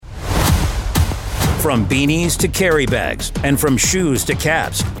From beanies to carry bags and from shoes to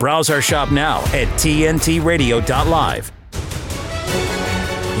caps, browse our shop now at tntradio.live.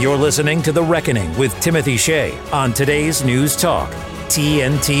 You're listening to The Reckoning with Timothy Shea on today's News Talk,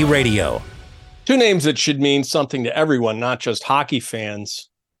 TNT Radio. Two names that should mean something to everyone, not just hockey fans,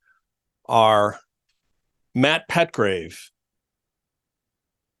 are Matt Petgrave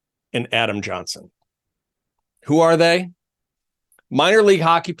and Adam Johnson. Who are they? Minor league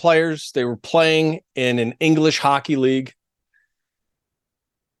hockey players. They were playing in an English hockey league.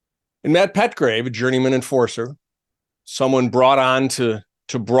 And Matt Petgrave, a journeyman enforcer, someone brought on to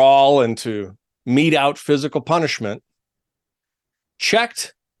brawl and to mete out physical punishment,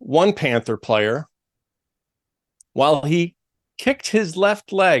 checked one Panther player while he kicked his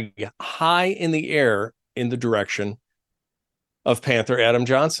left leg high in the air in the direction of Panther Adam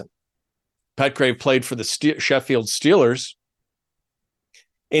Johnson. Petgrave played for the Sheffield Steelers,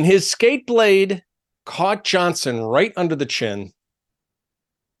 and his skate blade caught Johnson right under the chin,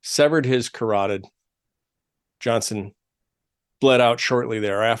 severed his carotid. Johnson bled out shortly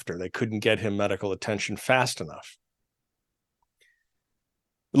thereafter. They couldn't get him medical attention fast enough.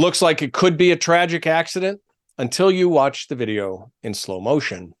 It looks like it could be a tragic accident until you watch the video in slow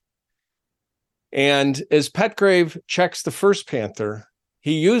motion. And as Petgrave checks the first Panther,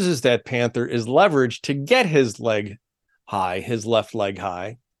 he uses that Panther as leverage to get his leg high, his left leg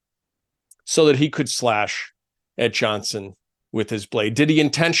high, so that he could slash at Johnson with his blade. Did he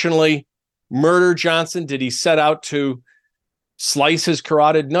intentionally murder Johnson? Did he set out to slice his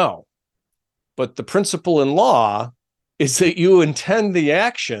carotid? No. But the principle in law is that you intend the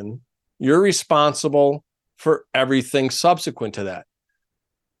action, you're responsible for everything subsequent to that.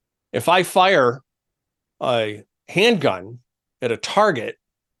 If I fire a handgun at a target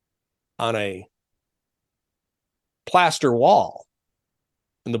on a plaster wall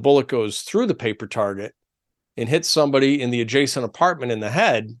and the bullet goes through the paper target and hits somebody in the adjacent apartment in the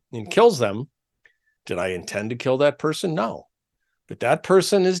head and kills them, did I intend to kill that person? No. But that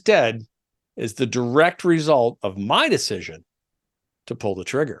person is dead as the direct result of my decision to pull the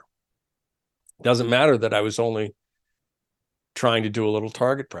trigger. It doesn't matter that I was only trying to do a little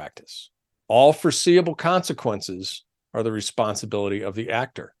target practice. All foreseeable consequences are the responsibility of the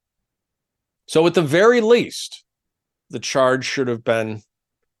actor. So at the very least, the charge should have been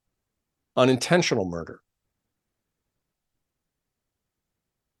unintentional murder.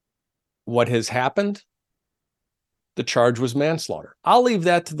 What has happened? The charge was manslaughter. I'll leave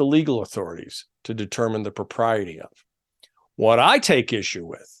that to the legal authorities to determine the propriety of. What I take issue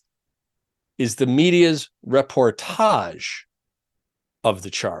with is the media's reportage of the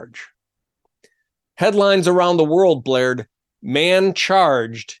charge. Headlines around the world blared, "Man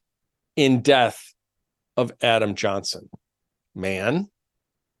charged in death of Adam Johnson." Man?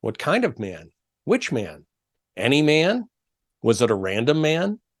 What kind of man? Which man? Any man? Was it a random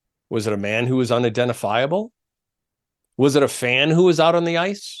man? Was it a man who was unidentifiable? Was it a fan who was out on the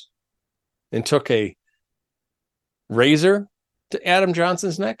ice and took a razor to Adam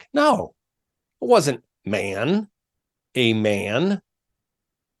Johnson's neck? No, it wasn't a man.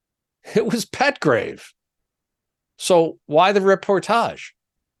 It was Petgrave. So why the reportage?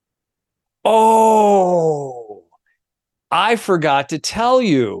 Oh, I forgot to tell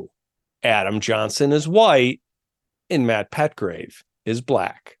you, Adam Johnson is white and Matt Petgrave is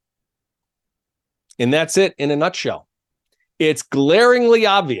black. And that's it in a nutshell. It's glaringly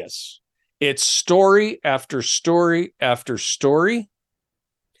obvious. It's story after story after story.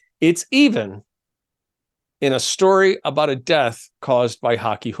 It's even in a story about a death caused by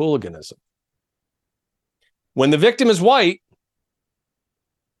hockey hooliganism. When the victim is white,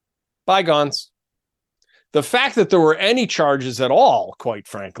 bygones. The fact that there were any charges at all, quite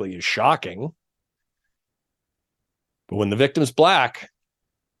frankly, is shocking. But when the victim's black,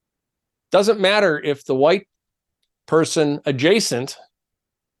 doesn't matter if the white person adjacent,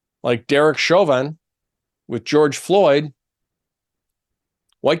 like Derek Chauvin with George Floyd,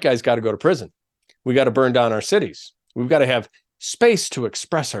 white guys got to go to prison. We got to burn down our cities. We've got to have space to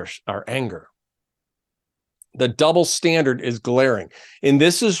express our anger. The double standard is glaring. And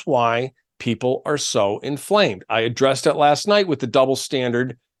this is why people are so inflamed. I addressed it last night with the double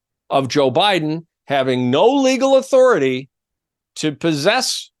standard of Joe Biden having no legal authority to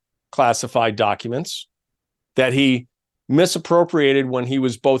possess classified documents that he misappropriated when he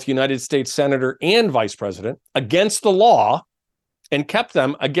was both United States Senator and Vice President against the law and kept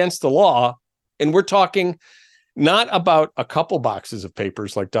them against the law. And we're talking not about a couple boxes of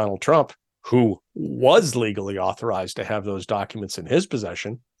papers like Donald Trump, who was legally authorized to have those documents in his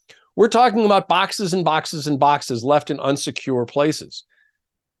possession. We're talking about boxes and boxes and boxes left in unsecure places.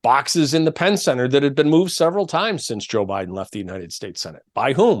 Boxes in the Penn Center that had been moved several times since Joe Biden left the United States Senate.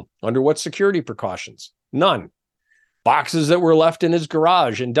 By whom? Under what security precautions? None. Boxes that were left in his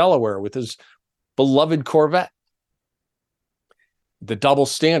garage in Delaware with his beloved Corvette. The double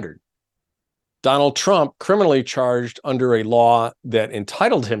standard. Donald Trump, criminally charged under a law that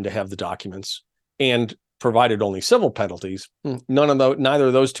entitled him to have the documents and provided only civil penalties. Neither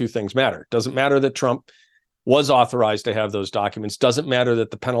of those two things matter. Doesn't matter that Trump was authorized to have those documents. Doesn't matter that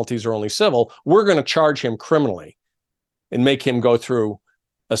the penalties are only civil. We're going to charge him criminally and make him go through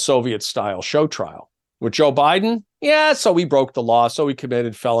a Soviet-style show trial. With Joe Biden, yeah, so he broke the law, so he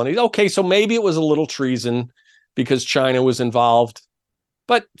committed felonies. Okay, so maybe it was a little treason because China was involved.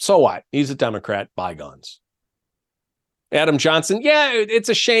 But so what? He's a Democrat, bygones. Adam Johnson, yeah, it's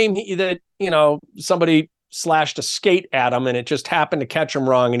a shame that, somebody slashed a skate at him and it just happened to catch him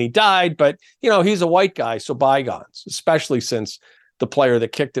wrong and he died. But, he's a white guy, so bygones, especially since the player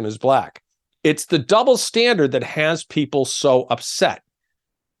that kicked him is black. It's the double standard that has people so upset.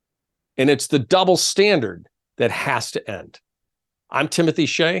 And it's the double standard that has to end. I'm Timothy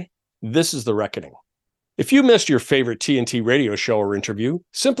Shea. This is The Reckoning. If you missed your favorite TNT radio show or interview,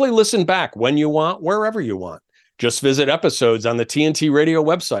 simply listen back when you want, wherever you want. Just visit episodes on the TNT radio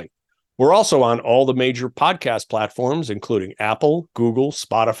website. We're also on all the major podcast platforms, including Apple, Google,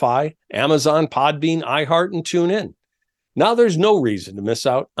 Spotify, Amazon, Podbean, iHeart, and TuneIn. Now there's no reason to miss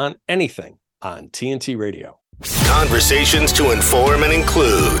out on anything on TNT Radio. Conversations to inform and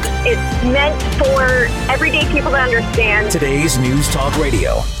include. It's meant for everyday people to understand. Today's News Talk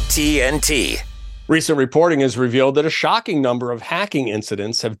Radio, TNT. Recent reporting has revealed that a shocking number of hacking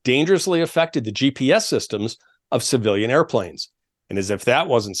incidents have dangerously affected the GPS systems of civilian airplanes. And as if that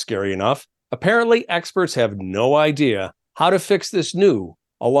wasn't scary enough, apparently experts have no idea how to fix this new,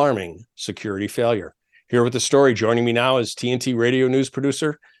 alarming security failure. Here with the story, joining me now is TNT Radio News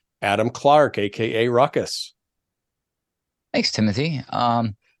producer Adam Clark, a.k.a. Ruckus. Thanks, Timothy.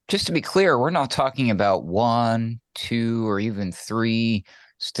 Just to be clear, we're not talking about 1, 2, or even 3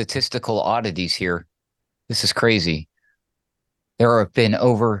 statistical oddities here. This is crazy. There have been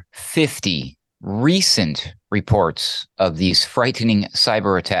over 50 recent reports of these frightening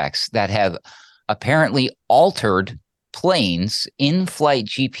cyber attacks that have apparently altered planes in-flight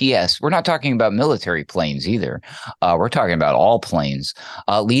GPS. We're not talking about military planes either. We're talking about all planes,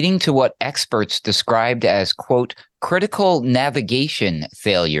 leading to what experts described as, quote, critical navigation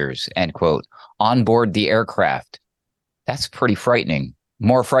failures, end quote, on board the aircraft. That's pretty frightening.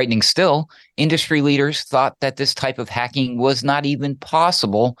 More frightening still, industry leaders thought that this type of hacking was not even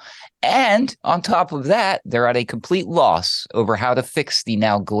possible. And on top of that, they're at a complete loss over how to fix the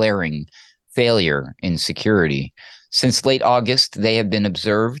now glaring failure in security. Since late August, they have been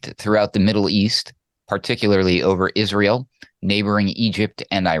observed throughout the Middle East, particularly over Israel, neighboring Egypt,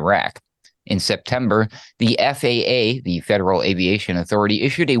 and Iraq. In September, the FAA, the Federal Aviation Authority,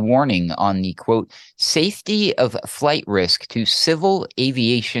 issued a warning on the, quote, safety of flight risk to civil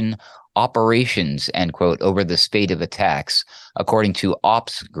aviation operations, end quote, over the spate of attacks, according to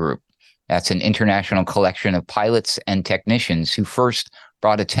Ops Group. That's an international collection of pilots and technicians who first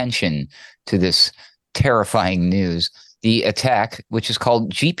brought attention to this terrifying news. The attack, which is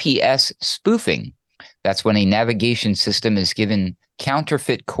called GPS spoofing, that's when a navigation system is given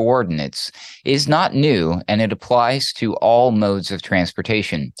counterfeit coordinates, is not new, and it applies to all modes of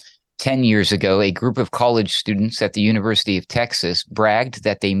transportation. 10 years ago, a group of college students at the University of Texas bragged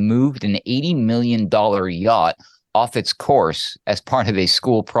that they moved an $80 million yacht off its course as part of a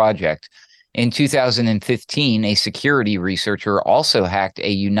school project. In 2015, a security researcher also hacked a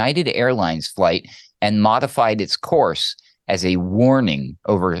United Airlines flight and modified its course as a warning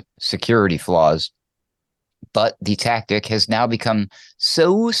over security flaws. But the tactic has now become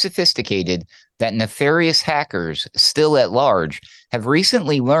so sophisticated that nefarious hackers, still at large, have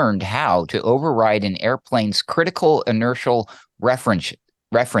recently learned how to override an airplane's critical inertial reference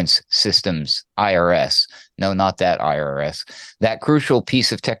systems, IRS. No, not that IRS. That crucial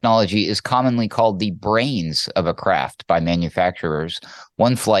piece of technology is commonly called the brains of a craft by manufacturers.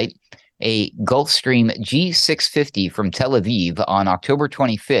 One flight, a Gulfstream G650 from Tel Aviv on October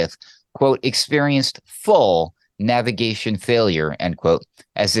 25th, quote, experienced full navigation failure, end quote,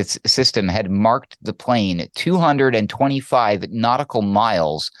 as its system had marked the plane 225 nautical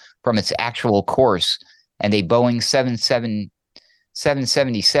miles from its actual course, and a Boeing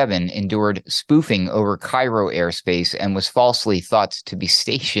 777 endured spoofing over Cairo airspace and was falsely thought to be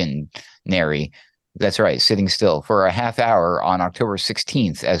stationary. That's right, sitting still for a half hour on October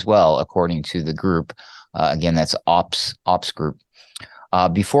 16th as well, according to the group. Again, that's Ops Group.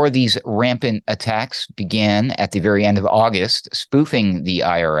 Before these rampant attacks began at the very end of August, spoofing the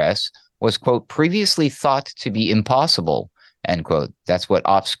IRS was, quote, previously thought to be impossible, end quote. That's what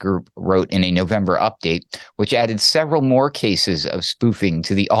Ops Group wrote in a November update, which added several more cases of spoofing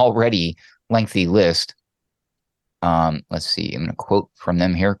to the already lengthy list. Let's see, I'm going to quote from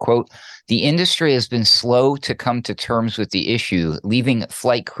them here. Quote, the industry has been slow to come to terms with the issue, leaving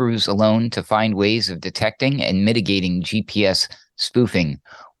flight crews alone to find ways of detecting and mitigating GPS spoofing.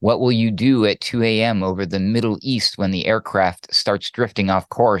 What will you do at 2 a.m. over the Middle East when the aircraft starts drifting off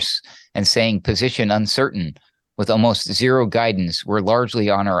course and saying position uncertain? With almost zero guidance, we're largely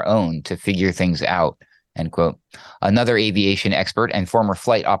on our own to figure things out, end quote. Another aviation expert and former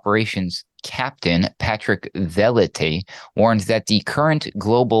flight operations captain, Patrick Velete, warned that the current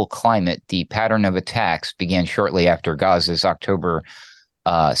global climate, the pattern of attacks began shortly after Gaza's October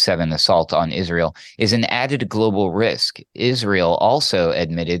 7 assault on Israel, is an added global risk. Israel also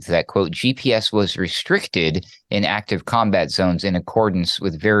admitted that, quote, GPS was restricted in active combat zones in accordance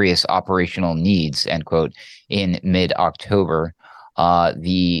with various operational needs, end quote, in mid-October.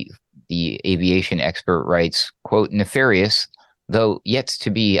 The aviation expert writes, quote, nefarious, though yet to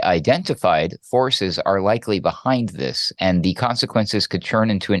be identified, forces are likely behind this, and the consequences could turn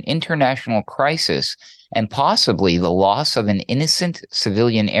into an international crisis and possibly the loss of an innocent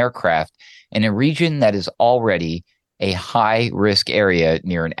civilian aircraft in a region that is already a high-risk area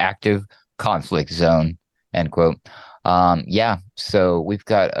near an active conflict zone, end quote. So we've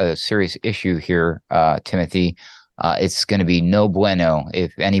got a serious issue here, Timothy. It's going to be no bueno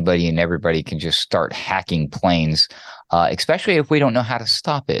if anybody and everybody can just start hacking planes, especially if we don't know how to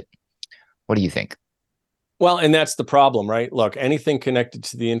stop it. What do you think? Well, and that's the problem, right? Look, anything connected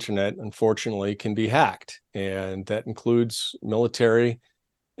to the internet, unfortunately, can be hacked. And that includes military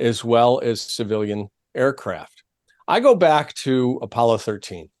as well as civilian aircraft. I go back to Apollo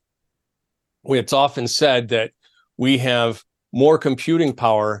 13. It's often said that we have more computing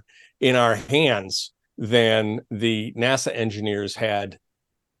power in our hands than the NASA engineers had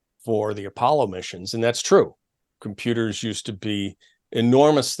for the Apollo missions. And that's true. Computers used to be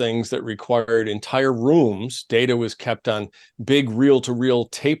enormous things that required entire rooms. Data was kept on big reel-to-reel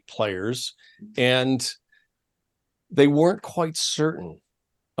tape players, and they weren't quite certain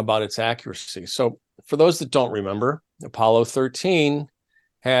about its accuracy. So for those that don't remember, Apollo 13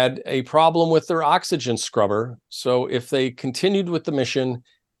 had a problem with their oxygen scrubber. So if they continued with the mission,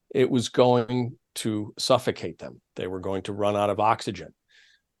 it was going to suffocate them. They were going to run out of oxygen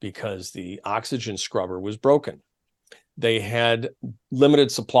because the oxygen scrubber was broken. They had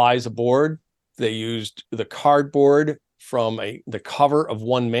limited supplies aboard. They used the cardboard from the cover of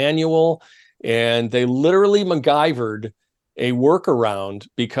one manual, and they literally MacGyvered a workaround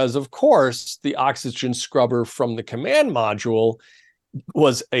because, of course, the oxygen scrubber from the command module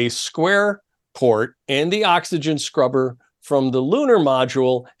was a square port, and the oxygen scrubber from the lunar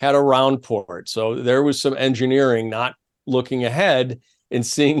module had a round port. So there was some engineering not looking ahead and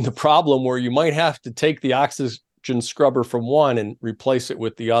seeing the problem where you might have to take the oxygen scrubber from one and replace it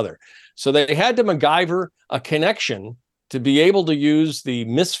with the other. So they had to MacGyver a connection to be able to use the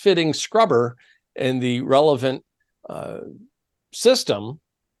misfitting scrubber and the relevant system,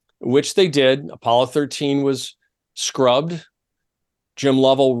 which they did. Apollo 13 was scrubbed. Jim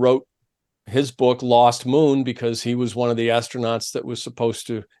Lovell wrote his book, Lost Moon, because he was one of the astronauts that was supposed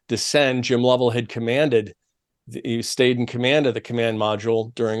to descend. Jim Lovell had he stayed in command of the command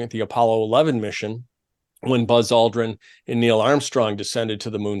module during the Apollo 11 mission when Buzz Aldrin and Neil Armstrong descended to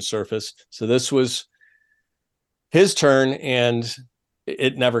the moon's surface. So this was his turn, and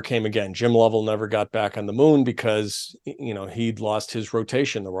it never came again. Jim Lovell never got back on the moon because, he'd lost his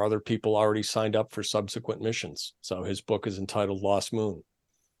rotation. There were other people already signed up for subsequent missions. So his book is entitled Lost Moon.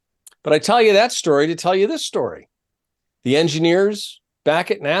 But I tell you that story to tell you this story. The engineers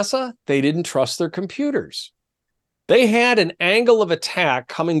back at NASA, they didn't trust their computers. They had an angle of attack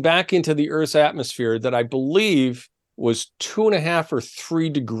coming back into the Earth's atmosphere that I believe was 2.5 or 3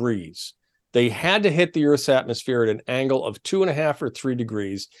 degrees. They had to hit the Earth's atmosphere at an angle of 2.5 or 3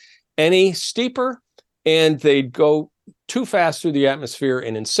 degrees. Any steeper, and they'd go too fast through the atmosphere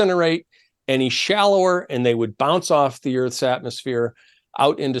and incinerate. Any shallower, and they would bounce off the Earth's atmosphere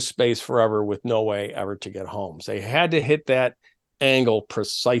out into space forever with no way ever to get home. So they had to hit that angle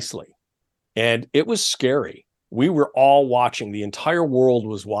precisely. And it was scary. We were all watching. The entire world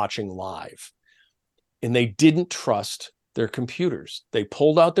was watching live. And they didn't trust their computers. They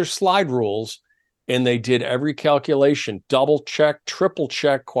pulled out their slide rules and they did every calculation, double check, triple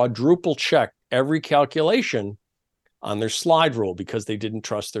check, quadruple check, every calculation on their slide rule because they didn't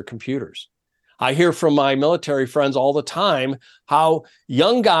trust their computers. I hear from my military friends all the time how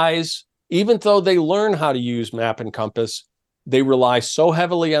young guys, even though they learn how to use map and compass, they rely so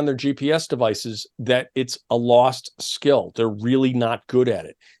heavily on their GPS devices that it's a lost skill. They're really not good at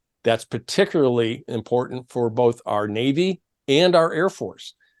it. That's particularly important for both our Navy and our Air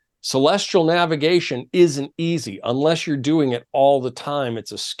Force. Celestial navigation isn't easy unless you're doing it all the time.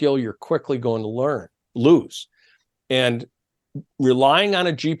 It's a skill you're quickly going to lose. And relying on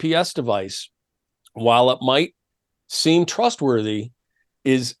a GPS device, while it might seem trustworthy,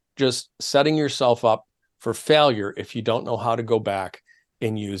 is just setting yourself up for failure if you don't know how to go back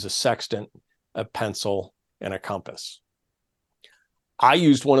and use a sextant, a pencil, and a compass. I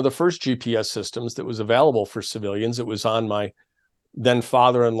used one of the first GPS systems that was available for civilians. It was on my then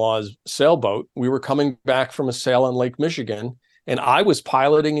father-in-law's sailboat. We were coming back from a sail on Lake Michigan, and I was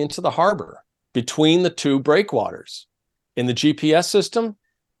piloting into the harbor between the two breakwaters. In the GPS system,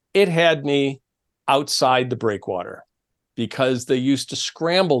 it had me outside the breakwater because they used to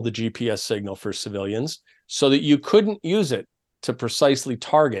scramble the GPS signal for civilians so that you couldn't use it to precisely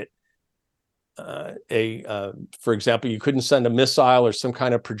target for example, you couldn't send a missile or some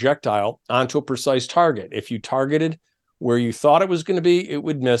kind of projectile onto a precise target. If you targeted where you thought it was going to be, it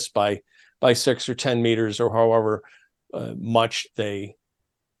would miss by 6 or 10 meters or however much they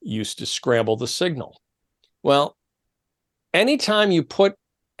used to scramble the signal. Well, anytime you put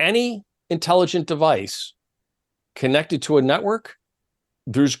any intelligent device connected to a network,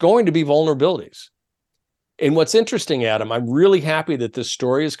 there's going to be vulnerabilities. And what's interesting, Adam, I'm really happy that this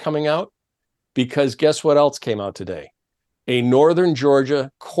story is coming out, because guess what else came out today? A Northern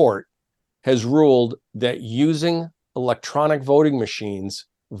Georgia court has ruled that using electronic voting machines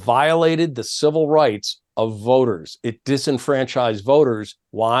violated the civil rights of voters. It disenfranchised voters.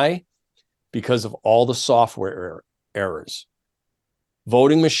 Why? Because of all the software errors.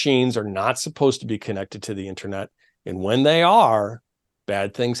 Voting machines are not supposed to be connected to the internet. And when they are,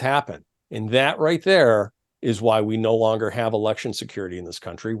 bad things happen. And that right there is why we no longer have election security in this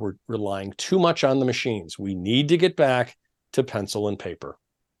country. We're relying too much on the machines. We need to get back to pencil and paper.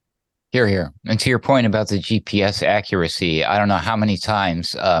 Here, here. And to your point about the GPS accuracy, I don't know how many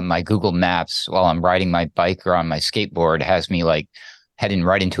times my Google Maps, while I'm riding my bike or on my skateboard, has me like heading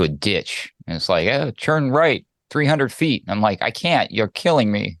right into a ditch. And it's like, turn right 300 feet. And I'm like, I can't. You're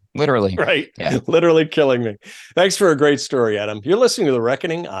killing me. Literally. Right. Yeah. Literally killing me. Thanks for a great story, Adam. You're listening to The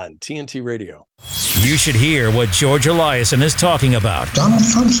Reckoning on TNT Radio. You should hear what George Eliason is talking about. Donald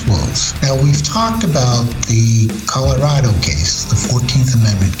Trump's woes. Now, we've talked about the Colorado case, the 14th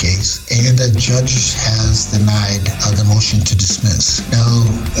Amendment case, and a judge has denied the motion to dismiss. Now,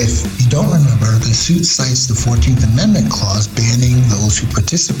 if you don't remember, the suit cites the 14th Amendment clause banning those who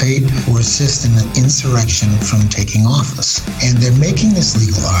participate or assist in an insurrection from taking office. And they're making this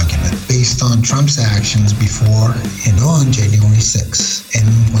legal argument based on Trump's actions before and on January 6th, and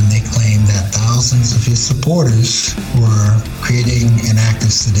when they claim that thousands of his supporters were creating an act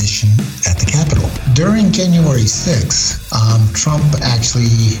of sedition at the Capitol. During January 6th, Trump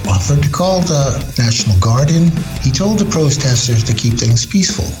actually offered to call the National Guard in. He told the protesters to keep things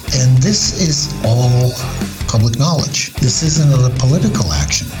peaceful. And this is all public knowledge. This isn't a political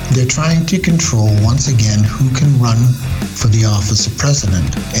action. They're trying to control, once again, who can run for the office of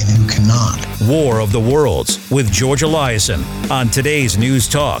president and who cannot. War of the Worlds with George Eliason on today's News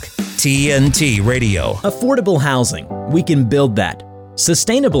Talk, TNT Radio. Affordable housing, we can build that.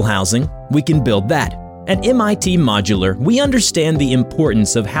 Sustainable housing, we can build that. At MIT Modular, we understand the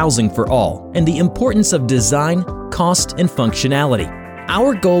importance of housing for all and the importance of design, cost, and functionality.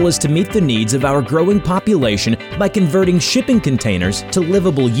 Our goal is to meet the needs of our growing population by converting shipping containers to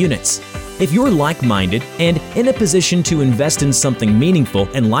livable units. If you're like-minded and in a position to invest in something meaningful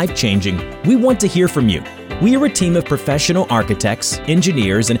and life-changing, we want to hear from you. We are a team of professional architects,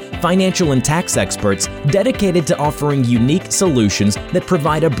 engineers, and financial and tax experts dedicated to offering unique solutions that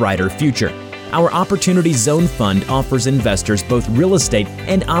provide a brighter future. Our Opportunity Zone Fund offers investors both real estate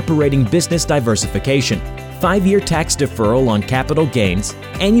and operating business diversification, 5-year tax deferral on capital gains,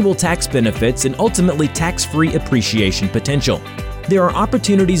 annual tax benefits, and ultimately tax-free appreciation potential. There are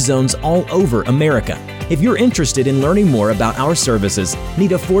opportunity zones all over America. If you're interested in learning more about our services,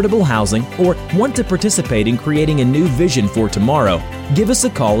 need affordable housing, or want to participate in creating a new vision for tomorrow, give us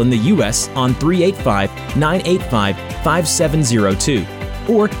a call in the U.S. on 385-985-5702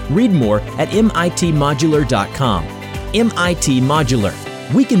 or read more at mitmodular.com. MIT Modular.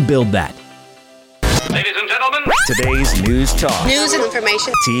 We can build that. Ladies and gentlemen, Today's News Talk, News and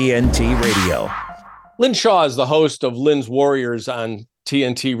information. TNT Radio. Lynn Shaw is the host of Lynn's Warriors on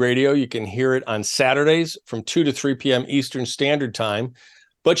TNT Radio. You can hear it on Saturdays from 2 to 3 p.m. Eastern Standard Time.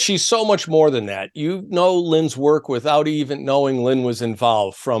 But she's so much more than that. You know Lynn's work without even knowing Lynn was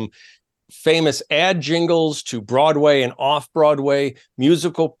involved, from famous ad jingles to Broadway and off-Broadway,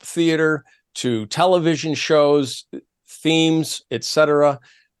 musical theater to television shows, themes, etc.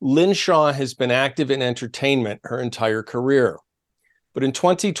 Lynn Shaw has been active in entertainment her entire career. But in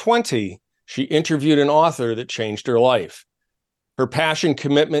 2020, she interviewed an author that changed her life. Her passion,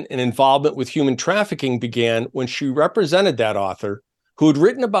 commitment, and involvement with human trafficking began when she represented that author who had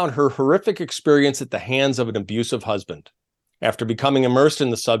written about her horrific experience at the hands of an abusive husband. After becoming immersed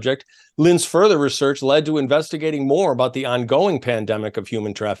in the subject, Lynn's further research led to investigating more about the ongoing pandemic of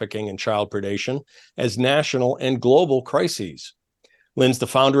human trafficking and child predation as national and global crises. Lynn's the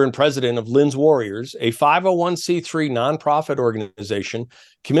founder and president of Lynn's Warriors, a 501c3 nonprofit organization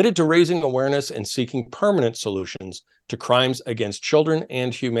committed to raising awareness and seeking permanent solutions to crimes against children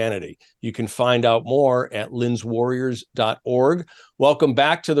and humanity. You can find out more at lynnswarriors.org. Welcome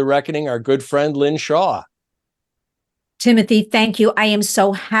back to The Reckoning, our good friend Lynn Shaw. Timothy, thank you. I am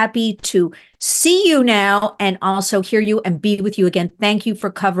so happy to see you now and also hear you and be with you again. Thank you for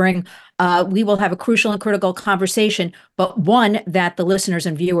covering. We will have a crucial and critical conversation, but one that the listeners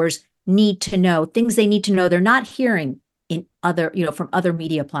and viewers need to know, things they need to know they're not hearing in other, from other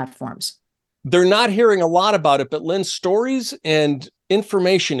media platforms. They're not hearing a lot about it, but Lynn's stories and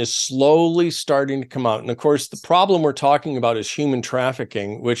information is slowly starting to come out. And of course, the problem we're talking about is human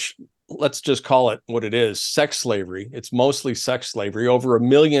trafficking, which, let's just call it what it is, sex slavery. It's mostly sex slavery. Over 1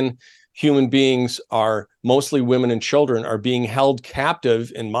 million human beings, are mostly women and children, are being held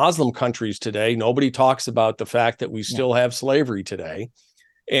captive in Muslim countries today. Nobody talks about the fact that we still have slavery today.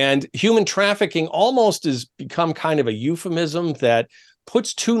 And human trafficking almost has become kind of a euphemism that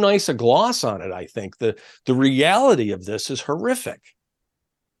puts too nice a gloss on it, I think. The reality of this is horrific.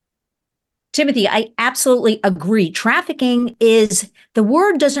 Timothy, I absolutely agree. Trafficking is, the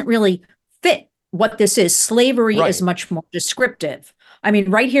word doesn't really fit what this is. Slavery is much more descriptive. I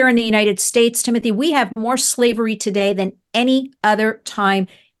mean, right here in the United States, Timothy, we have more slavery today than any other time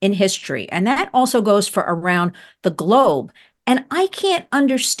in history. And that also goes for around the globe. And I can't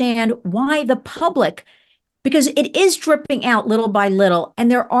understand why the public, because it is dripping out little by little. And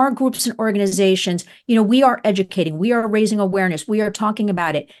there are groups and organizations, we are educating, we are raising awareness, we are talking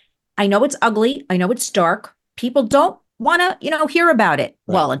about it. I know it's ugly. I know it's dark. People don't want to, hear about it.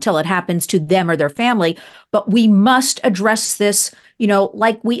 Right. Well, until it happens to them or their family. But we must address this,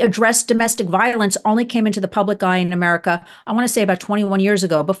 like we addressed domestic violence, only came into the public eye in America, I want to say about 21 years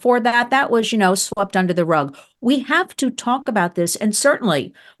ago. Before that, that was, swept under the rug. We have to talk about this. And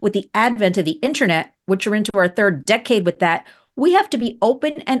certainly with the advent of the internet, which are into our third decade with that, we have to be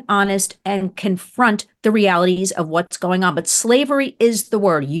open and honest and confront the realities of what's going on. But slavery is the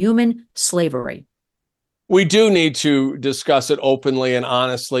word, human slavery. We do need to discuss it openly and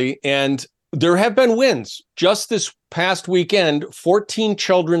honestly. And there have been wins. Just this past weekend, 14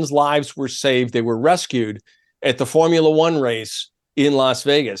 children's lives were saved. They were rescued at the Formula One race in Las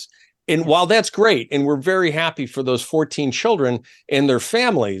Vegas. And while that's great, and we're very happy for those 14 children and their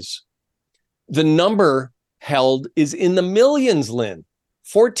families, the number held is in the millions, Lynn.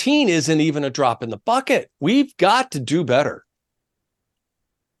 14 isn't even a drop in the bucket. We've got to do better.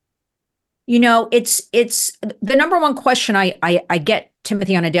 It's the number one question I get,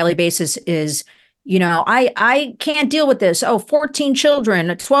 Timothy, on a daily basis is, I can't deal with this. 14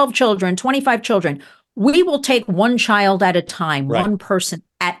 children, 12 children, 25 children. We will take one child at a time, one person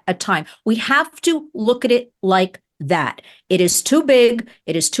at a time. We have to look at it like that. It is too big.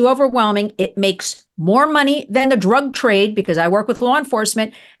 It is too overwhelming. It makes more money than the drug trade, because I work with law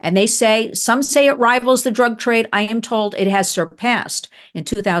enforcement and some say it rivals the drug trade. I am told it has surpassed in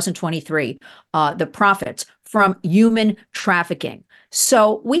 2023 the profits from human trafficking.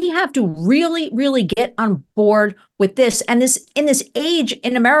 So we have to really, really get on board with this. And in this age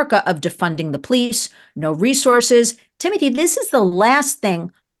in America of defunding the police, no resources, Timothy, this is the last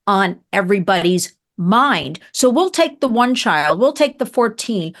thing on everybody's mind. So we'll take the one child, we'll take the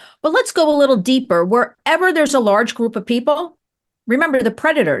 14, but let's go a little deeper. Wherever there's a large group of people, remember the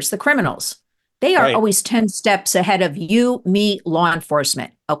predators, the criminals, they are always 10 steps ahead of you, me, law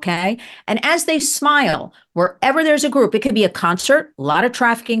enforcement. Okay. And as they smile, wherever there's a group, it could be a concert. A lot of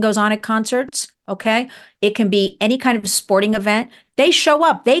trafficking goes on at concerts. Okay. It can be any kind of sporting event. They show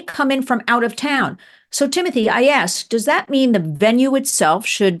up, they come in from out of town. So Timothy, I ask, does that mean the venue itself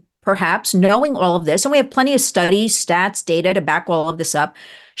should, perhaps, knowing all of this, and we have plenty of studies, stats, data to back all of this up,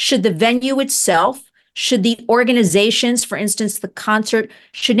 should the venue itself, should the organizations, for instance, the concert,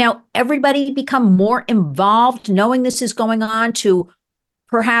 should now everybody become more involved, knowing this is going on, to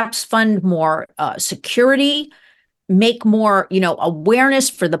perhaps fund more security, make more, awareness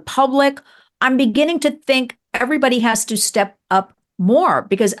for the public. I'm beginning to think everybody has to step up more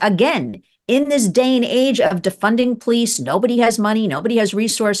because, again, in this day and age of defunding police, nobody has money, nobody has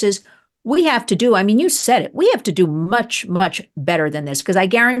resources. We have to do, you said it, we have to do much, much better than this because I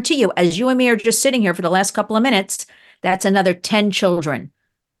guarantee you, as you and me are just sitting here for the last couple of minutes, that's another 10 children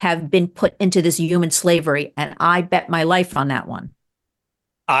have been put into this human slavery. And I bet my life on that one.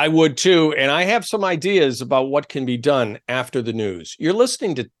 I would too. And I have some ideas about what can be done after the news. You're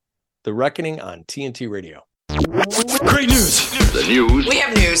listening to The Reckoning on TNT Radio. Great news. The news. We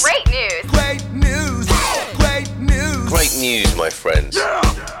have news. Great news. Great news. Great news. Great news, my friends.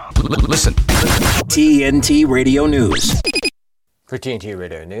 Listen. TNT Radio News. For TNT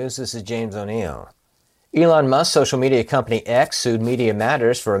Radio News, this is James O'Neill. Elon Musk's social media company X sued Media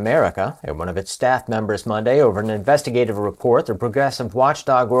Matters for America and one of its staff members Monday over an investigative report the progressive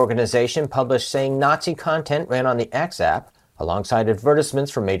watchdog organization published saying Nazi content ran on the X app alongside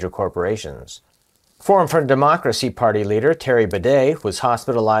advertisements from major corporations. Forum for Democracy Party leader Terry Baudet was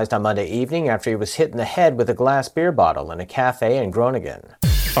hospitalized on Monday evening after he was hit in the head with a glass beer bottle in a cafe in Groningen.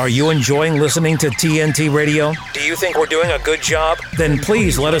 Are you enjoying listening to TNT Radio? Do you think we're doing a good job? Then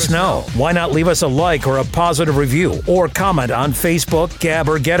please let us know. Why not leave us a like or a positive review or comment on Facebook, Gab,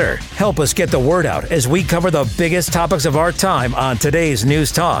 or Getter? Help us get the word out as we cover the biggest topics of our time on today's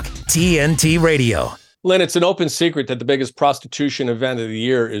News Talk, TNT Radio. Lynn, it's an open secret that the biggest prostitution event of the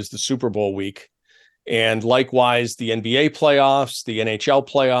year is the Super Bowl week. And likewise, the NBA playoffs, the NHL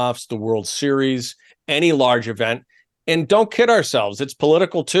playoffs, the World Series, any large event. And don't kid ourselves, it's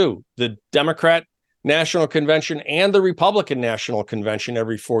political too. The Democrat National Convention and the Republican National Convention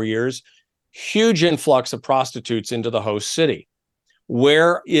every 4 years, huge influx of prostitutes into the host city.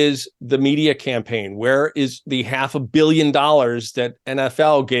 Where is the media campaign? Where is the $500 million that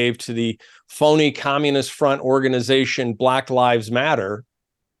NFL gave to the phony Communist Front organization Black Lives Matter?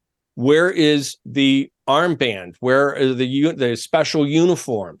 Where is the armband? Where are the special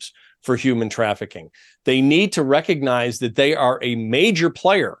uniforms for human trafficking? They need to recognize that they are a major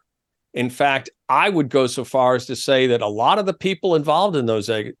player. In fact, I would go so far as to say that a lot of the people involved in those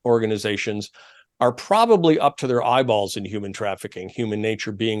organizations are probably up to their eyeballs in human trafficking, human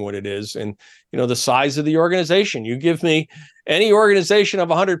nature being what it is. And, the size of the organization, you give me any organization of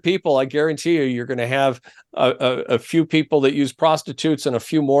 100 people, I guarantee you're going to have a few people that use prostitutes and a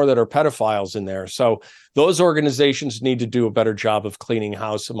few more that are pedophiles in there. So those organizations need to do a better job of cleaning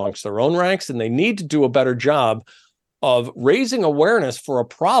house amongst their own ranks, and they need to do a better job of raising awareness for a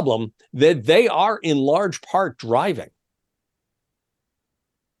problem that they are in large part driving.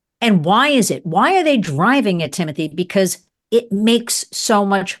 And why is it? Why are they driving it, Timothy? Because it makes so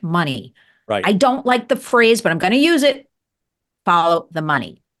much money. Right. I don't like the phrase, but I'm going to use it. Follow the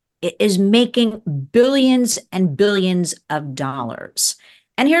money. It is making billions and billions of dollars.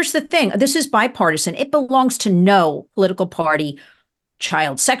 And here's the thing. This is bipartisan. It belongs to no political party.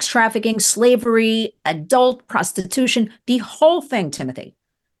 Child sex trafficking, slavery, adult prostitution, the whole thing, Timothy.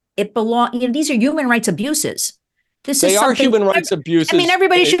 It belongs, these are human rights abuses. They are human rights abuses.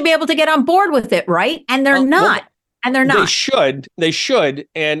 Everybody should be able to get on board with it, right? And they're not. And they're not. They should.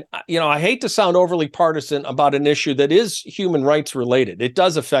 And, I hate to sound overly partisan about an issue that is human rights related. It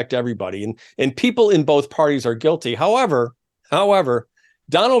does affect everybody. And people in both parties are guilty. However,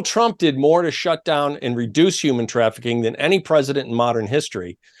 Donald Trump did more to shut down and reduce human trafficking than any president in modern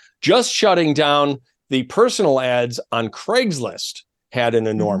history. Just shutting down the personal ads on Craigslist had an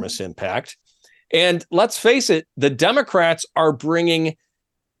enormous impact. And let's face it, the Democrats are bringing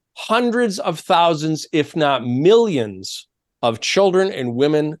hundreds of thousands, if not millions, of children and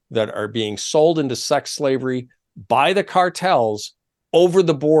women that are being sold into sex slavery by the cartels over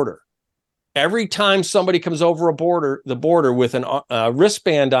the border. Every time somebody comes over the border with a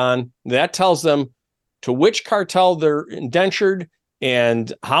wristband on, that tells them to which cartel they're indentured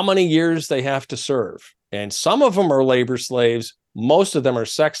and how many years they have to serve. And some of them are labor slaves. Most of them are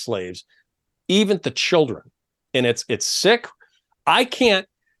sex slaves. Even the children. And it's sick. I can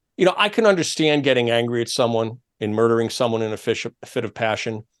understand getting angry at someone and murdering someone in a fit of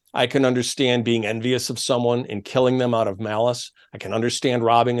passion. I can understand being envious of someone and killing them out of malice. I can understand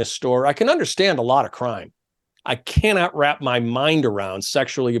robbing a store. I can understand a lot of crime. I cannot wrap my mind around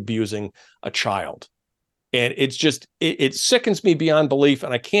sexually abusing a child. And it's just, it sickens me beyond belief.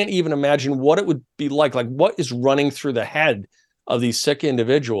 And I can't even imagine what it would be like what is running through the head of these sick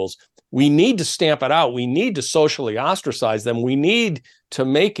individuals. We need to stamp it out. We need to socially ostracize them. We need to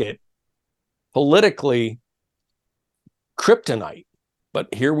make it politically kryptonite.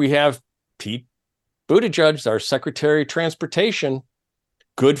 But here we have Pete Buttigieg, our Secretary of Transportation,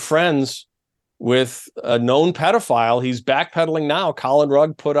 good friends with a known pedophile. He's backpedaling now. Colin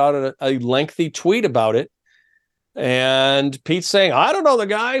Rugg put out a lengthy tweet about it. And Pete's saying, I don't know the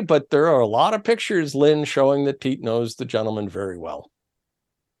guy, but there are a lot of pictures, Lynn, showing that Pete knows the gentleman very well.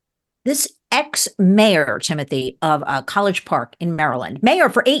 This ex-mayor, Timothy, of College Park in Maryland, mayor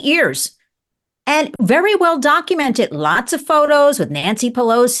for 8 years, and very well documented, lots of photos with Nancy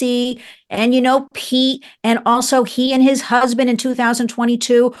Pelosi and, Pete. And also he and his husband in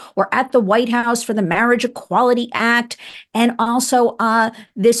 2022 were at the White House for the Marriage Equality Act. And also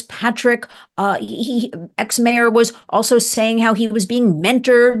this Patrick, ex-mayor, was also saying how he was being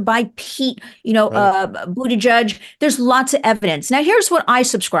mentored by Pete, Buttigieg. There's lots of evidence. Now, here's what I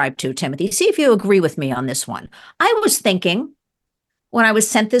subscribe to, Timothy. See if you agree with me on this one. I was thinking, when I was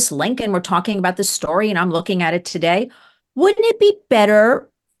sent this link and we're talking about this story and I'm looking at it today, wouldn't it be better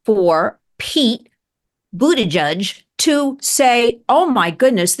for Pete Buttigieg to say, oh my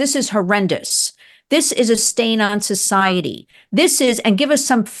goodness, this is horrendous. This is a stain on society. And give us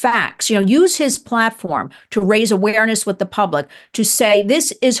some facts, use his platform to raise awareness with the public to say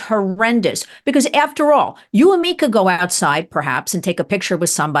this is horrendous. Because after all, you and me could go outside perhaps and take a picture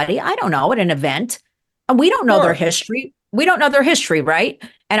with somebody, I don't know, at an event, and we don't know their history. We don't know their history, right?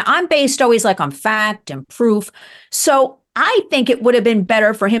 And I'm based always like on fact and proof. So I think it would have been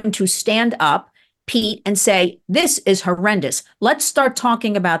better for him to stand up, Pete, and say, this is horrendous. Let's start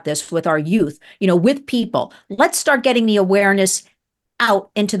talking about this with our youth, with people. Let's start getting the awareness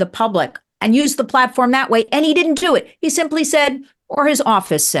out into the public and use the platform that way. And he didn't do it. He simply said, or his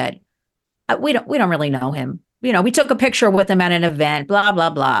office said, we don't really know him. We took a picture with him at an event, blah, blah,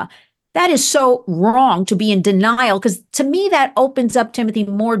 blah. That is so wrong to be in denial, because to me, that opens up, Timothy,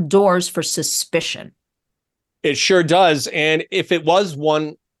 more doors for suspicion. It sure does. And if it was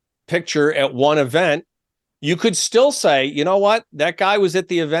one picture at one event, you could still say, you know what, that guy was at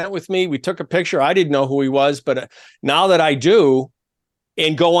the event with me. We took a picture. I didn't know who he was, but now that I do,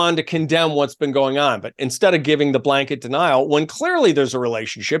 and go on to condemn what's been going on. But instead of giving the blanket denial, when clearly there's a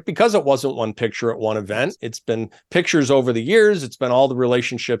relationship, because it wasn't one picture at one event, it's been pictures over the years. It's been all the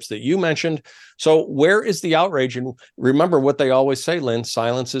relationships that you mentioned. So where is the outrage? And remember what they always say, Lynn,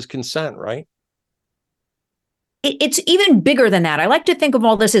 silence is consent, right? It's even bigger than that. I like to think of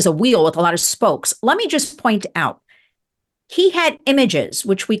all this as a wheel with a lot of spokes. Let me just point out, he had images,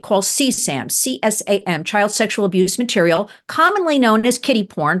 which we call CSAM, CSAM, child sexual abuse material, commonly known as kiddie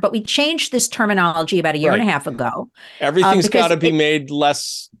porn, but we changed this terminology about a year and a half ago. Everything's got to be made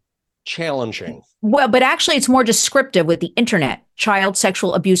less challenging. Well, but actually it's more descriptive with the internet, child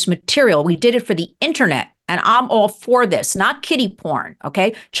sexual abuse material. We did it for the internet, and I'm all for this, not kiddie porn,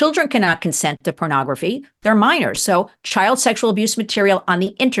 okay? Children cannot consent to pornography. They're minors. So child sexual abuse material on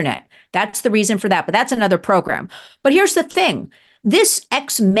the internet. That's the reason for that, but that's another program. But here's the thing. This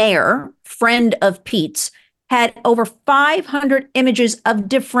ex-mayor, friend of Pete's, had over 500 images of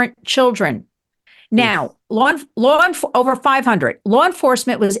different children. Now, over 500. Law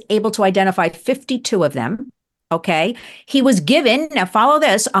enforcement was able to identify 52 of them, okay? He was given, now follow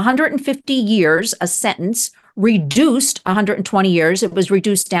this, 150 years, a sentence, reduced 120 years. It was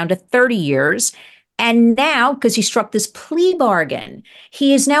reduced down to 30 years. And now, because he struck this plea bargain,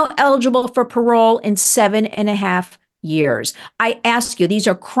 he is now eligible for parole in 7.5 years. I ask you, these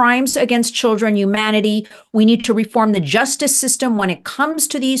are crimes against children, humanity. We need to reform the justice system when it comes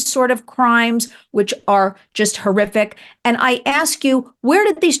to these sort of crimes, which are just horrific. And I ask you, where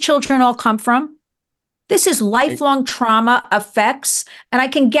did these children all come from? This is lifelong trauma effects. And I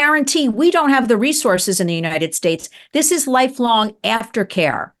can guarantee we don't have the resources in the United States. This is lifelong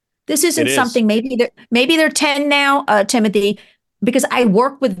aftercare. This isn't something, maybe they're 10 now, Timothy, because I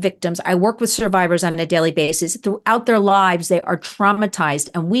work with victims. I work with survivors on a daily basis. Throughout their lives, they are traumatized,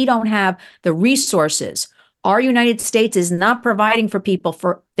 and we don't have the resources. Our United States is not providing for people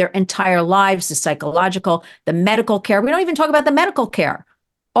for their entire lives, the psychological, the medical care. We don't even talk about the medical care.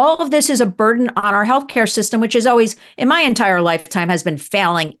 All of this is a burden on our healthcare system, which is always, in my entire lifetime, has been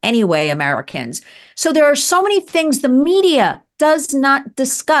failing anyway, Americans. So there are so many things the media does not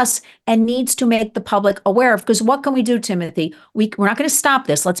discuss and needs to make the public aware of. Because what can we do, Timothy? We're not going to stop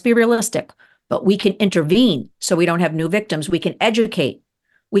this. Let's be realistic. But we can intervene so we don't have new victims. We can educate.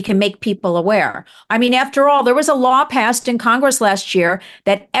 We can make people aware. I mean, after all, there was a law passed in Congress last year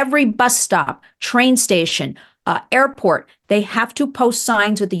that every bus stop, train station, airport, they have to post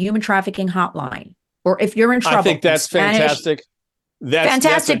signs with the human trafficking hotline. Or if you're in trouble. I think that's fantastic.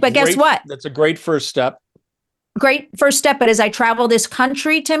 But guess what? That's a great first step. Great first step. But as I travel this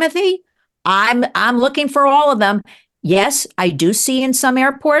country, Timothy, I'm looking for all of them. Yes, I do see in some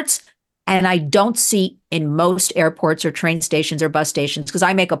airports And I don't see in most airports or train stations or bus stations, because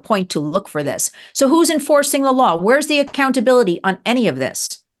I make a point to look for this. So who's enforcing the law? Where's the accountability on any of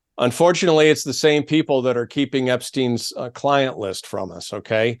this? Unfortunately, it's the same people that are keeping Epstein's client list from us,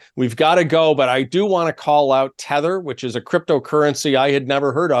 okay? We've got to go, but I do want to call out Tether, which is a cryptocurrency I had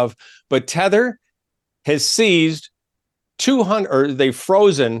never heard of. But Tether has seized they've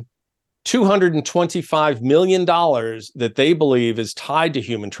frozen $225 million that they believe is tied to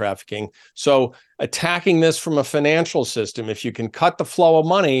human trafficking. So attacking this from a financial system, if you can cut the flow of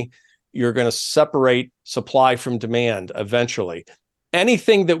money, you're going to separate supply from demand eventually.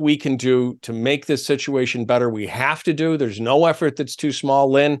 Anything that we can do to make this situation better, we have to do. There's no effort that's too small.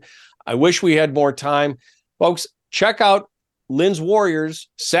 Lynn, I wish we had more time. Folks, check out Lynn's Warriors,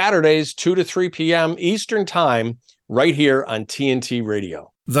 Saturdays, 2 to 3 p.m. Eastern Time, right here on TNT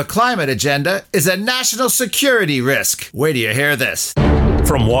Radio. The climate agenda is a national security risk. Wait till you hear this.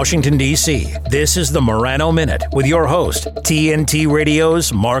 From Washington, D.C., this is the Morano Minute with your host, TNT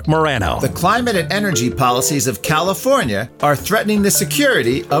Radio's Mark Morano. The climate and energy policies of California are threatening the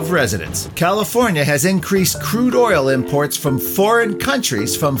security of residents. California has increased crude oil imports from foreign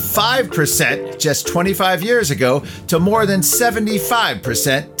countries from 5% just 25 years ago to more than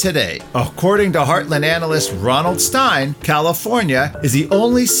 75% today. According to Heartland analyst Ronald Stein, California is the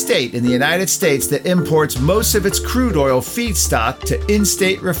only state in the United States that imports most of its crude oil feedstock to in-state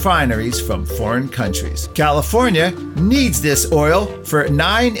refineries from foreign countries. California needs this oil for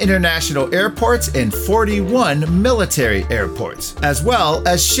 9 international airports and 41 military airports, as well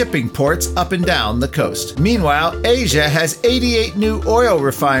as shipping ports up and down the coast. Meanwhile, Asia has 88 new oil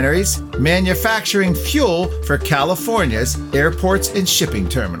refineries manufacturing fuel for California's airports and shipping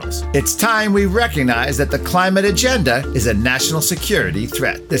terminals. It's time we recognize that the climate agenda is a national security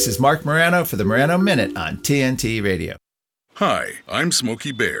threat. This is Mark Morano for the Morano Minute on TNT Radio. Hi, I'm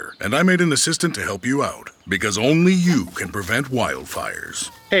Smokey Bear, and I made an assistant to help you out, because only you can prevent wildfires.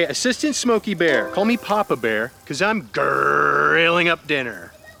 Hey, Assistant Smokey Bear, call me Papa Bear, because I'm grilling up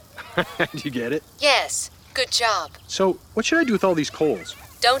dinner. Do you get it? Yes, good job. So, what should I do with all these coals?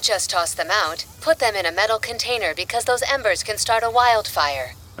 Don't just toss them out. Put them in a metal container because those embers can start a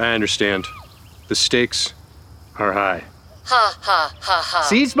wildfire. I understand. The stakes are high. Ha, ha, ha, ha.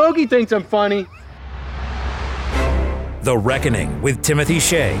 See, Smokey thinks I'm funny. The Reckoning with Timothy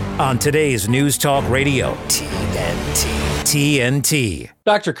Shea on today's News Talk Radio, TNT.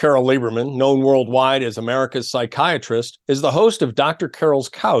 Dr. Carole Lieberman, known worldwide as America's Psychiatrist, is the host of Dr. Carole's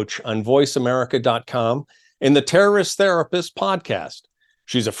Couch on voiceamerica.com and the Terrorist Therapist podcast.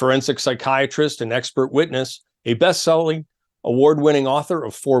 She's a forensic psychiatrist and expert witness, a best-selling, award-winning author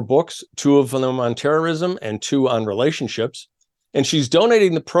of 4 books, 2 of them on terrorism and 2 on relationships. And she's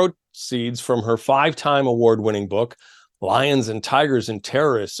donating the proceeds from her 5-time award-winning book, Lions and Tigers and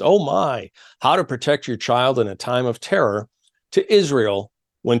Terrorists, oh my, How to Protect Your Child in a Time of Terror, to Israel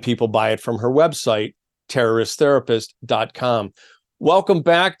when people buy it from her website, terroristtherapist.com. Welcome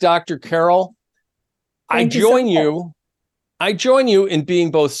back, Dr. Carole. I join you in being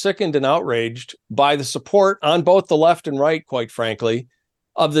both sickened and outraged by the support on both the left and right, quite frankly,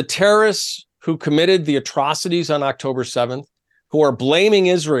 of the terrorists who committed the atrocities on October 7th, who are blaming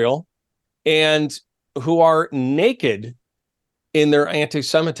Israel and who are naked in their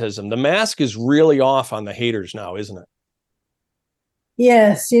anti-Semitism. The mask is really off on the haters now, isn't it?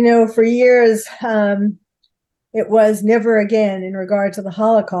 Yes. For years, it was never again in regard to the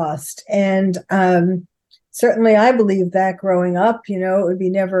Holocaust. And certainly I believed that growing up, it would be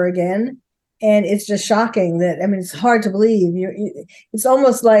never again. And it's just shocking that, it's hard to believe. It's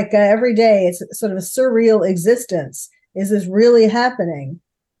almost like every day it's sort of a surreal existence. Is this really happening?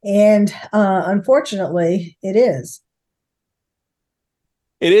 And unfortunately, it is.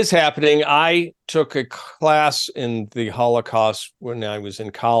 It is happening. I took a class in the Holocaust when I was in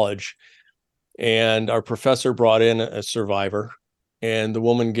college, and our professor brought in a survivor, and the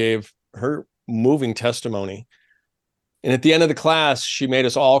woman gave her moving testimony. And at the end of the class, she made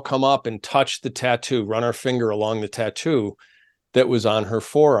us all come up and touch the tattoo, run our finger along the tattoo that was on her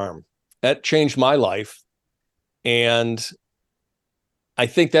forearm. That changed my life. And I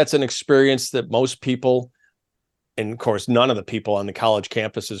think that's an experience that most people, and of course, none of the people on the college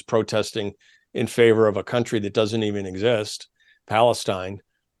campuses protesting in favor of a country that doesn't even exist, Palestine,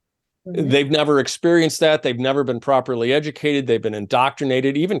 they've never experienced that. They've never been properly educated. They've been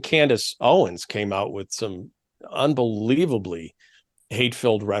indoctrinated. Even Candace Owens came out with some unbelievably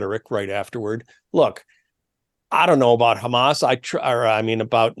hate-filled rhetoric right afterward. Look, I don't know about Hamas.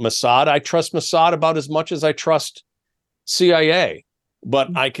 About Mossad. I trust Mossad about as much as I trust CIA.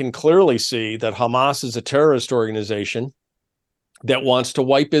 But I can clearly see that Hamas is a terrorist organization that wants to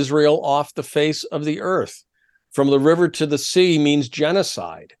wipe Israel off the face of the earth. From the river to the sea means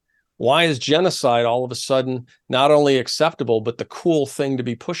genocide. Why is genocide all of a sudden not only acceptable, but the cool thing to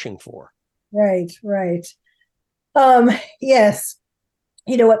be pushing for? Right. Yes.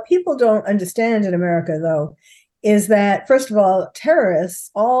 What people don't understand in America, though, is that, first of all,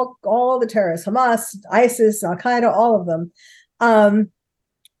 terrorists, all the terrorists, Hamas, ISIS, Al-Qaeda, all of them,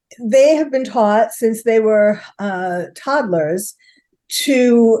 they have been taught since they were toddlers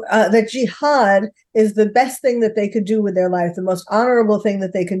that jihad is the best thing that they could do with their life, the most honorable thing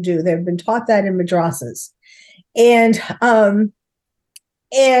that they can do. They've been taught that in madrasas. And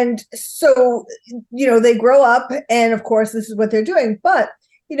so, they grow up, and of course, this is what they're doing. But,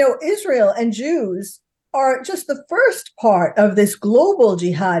 Israel and Jews are just the first part of this global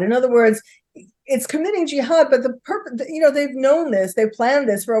jihad. In other words, it's committing jihad, but the purpose, they've known this, they've planned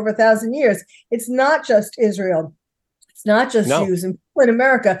this for over 1,000 years. It's not just Israel. It's not just Jews, and people in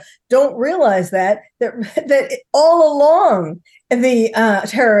America don't realize that all along the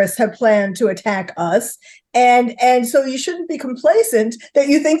terrorists have planned to attack us, and so you shouldn't be complacent that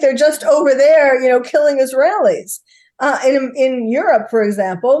you think they're just over there, killing Israelis. In Europe, for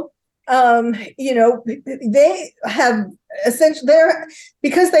example, they have essentially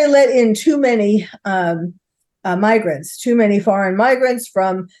because they let in too many migrants, too many foreign migrants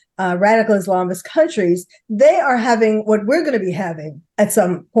from radical Islamist countries. They are having what we're going to be having at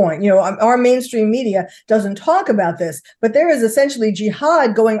some point. Our mainstream media doesn't talk about this, but there is essentially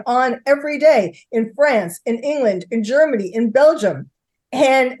jihad going on every day in France, in England, in Germany, in Belgium.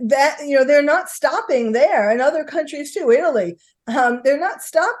 And that, they're not stopping there, and other countries too, Italy. They're not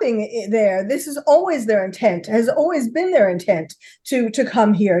stopping there. This is always their intent, has always been their intent to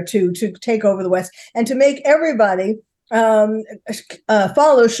come here, to take over the West, and to make everybody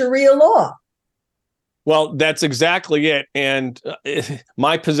follow Sharia law. Well, that's exactly it. And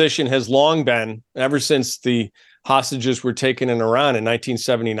my position has long been, ever since the hostages were taken in Iran in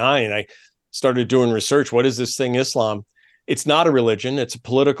 1979, I started doing research. What is this thing, Islam? It's not a religion. It's a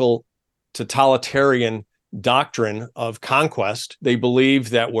political totalitarian doctrine of conquest. They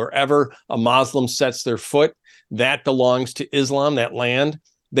believe that wherever a Muslim sets their foot, that belongs to Islam, that land.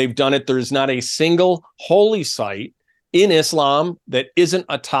 They've done it. There's not a single holy site in Islam that isn't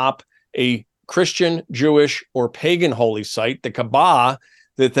atop a Christian, Jewish, or pagan holy site. The Kaaba,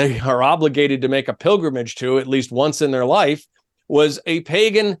 that they are obligated to make a pilgrimage to at least once in their life, was a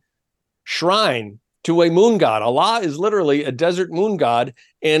pagan shrine to a moon god. Allah is literally a desert moon god,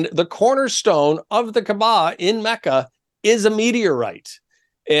 and the cornerstone of the Kaaba in Mecca is a meteorite.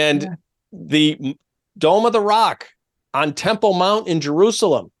 And the Dome of the Rock on Temple Mount in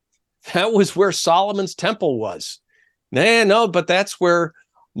Jerusalem, that was where Solomon's temple was. No, but that's where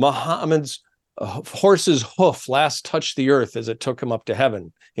Muhammad's horse's hoof last touched the earth as it took him up to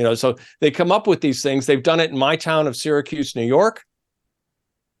heaven. So they come up with these things. They've done it in my town of Syracuse, New York.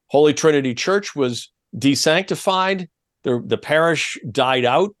 Holy Trinity Church was desanctified. The parish died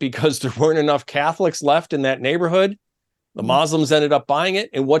out because there weren't enough Catholics left in that neighborhood. The Muslims ended up buying it.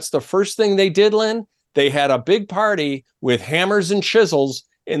 And what's the first thing they did, Lynn? They had a big party with hammers and chisels,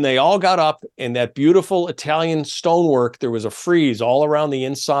 and they all got up in that beautiful Italian stonework. There was a frieze all around the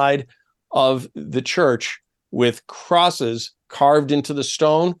inside of the church with crosses carved into the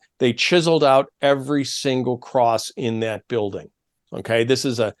stone. They chiseled out every single cross in that building. Okay, this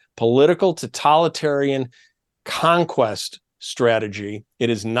is a political totalitarian conquest strategy. It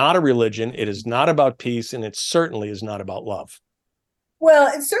is not a religion. It is not about peace, and it certainly is not about love. Well,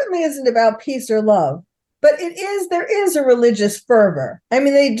 it certainly isn't about peace or love, but there is a religious fervor. I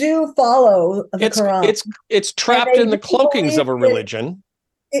mean, they do follow the Quran. It's trapped in the cloakings of a religion.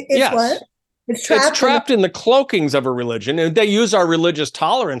 It's what? It's trapped in the cloakings of a religion, and they use our religious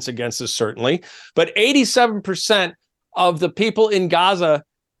tolerance against us, certainly. But 87% of the people in Gaza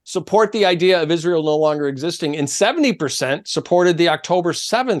support the idea of Israel no longer existing, and 70% supported the October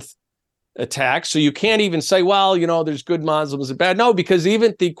 7th attack. So you can't even say, well, there's good Muslims and bad. No, because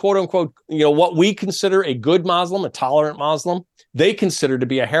even the quote unquote, what we consider a good Muslim, a tolerant Muslim, they consider to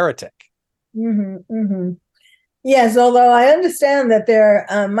be a heretic. Mm-hmm, mm-hmm. Yes, although I understand that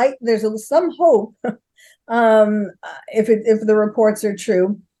there's some hope, if the reports are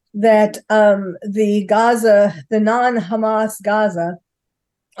true, that the non-Hamas Gaza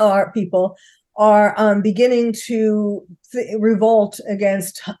people are beginning to revolt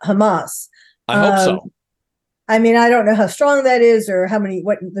against Hamas. I hope so. I mean, I don't know how strong that is or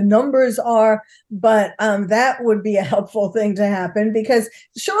what the numbers are, but that would be a helpful thing to happen, because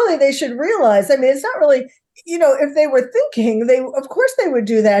surely they should realize, I mean, it's not really, if they were thinking, of course they would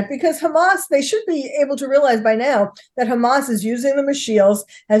do that, because Hamas, they should be able to realize by now that Hamas is using them as shields,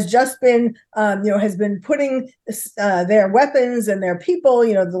 has just been, has been putting their weapons and their people,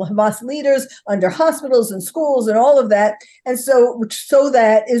 the Hamas leaders under hospitals and schools and all of that. And so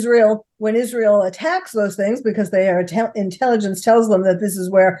that Israel, when Israel attacks those things, because intelligence tells them that this is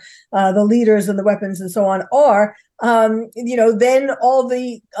where the leaders and the weapons and so on are, then all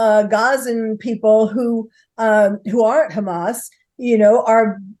the Gazan people who aren't Hamas,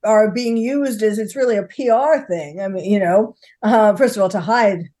 are being used as, it's really a PR thing. I mean, first of all, to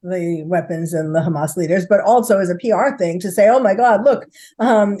hide the weapons and the Hamas leaders, but also as a PR thing to say, oh my God, look,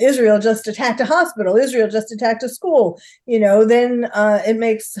 Israel just attacked a hospital. Israel just attacked a school. Then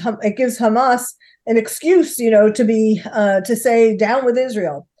it gives Hamas an excuse, to say down with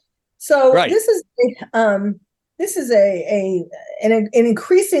Israel. So right. This is an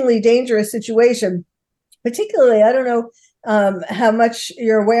increasingly dangerous situation. Particularly, I don't know how much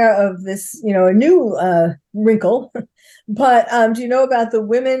you're aware of this, a new wrinkle, but do you know about the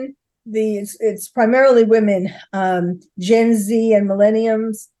women? It's primarily women, Gen Z and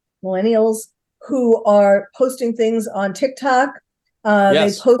millennials who are posting things on TikTok.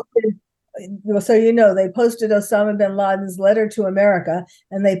 Yes. They posted. They posted Osama bin Laden's letter to America,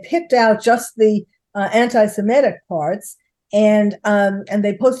 and they picked out just the anti-Semitic parts, and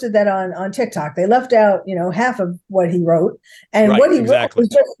they posted that on TikTok. They left out, half of what he wrote, and what he wrote was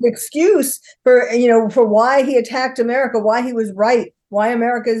just an excuse for why he attacked America, why he was right, why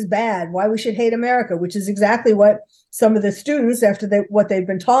America is bad, why we should hate America, which is exactly what some of the students, after what they've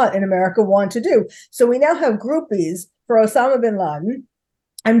been taught in America, want to do. So we now have groupies for Osama bin Laden.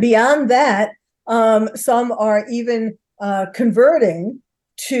 And beyond that, some are even converting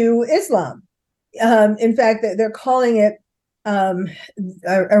to Islam. In fact, they're calling it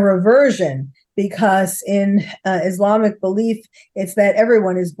a reversion, because in Islamic belief, it's that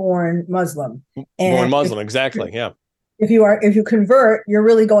everyone is born Muslim. Born Muslim, exactly, yeah. If you convert, you're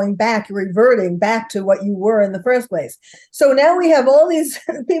really going back, you're reverting back to what you were in the first place. So now we have all these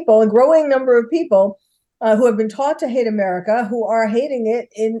people, a growing number of people, who have been taught to hate America, who are hating it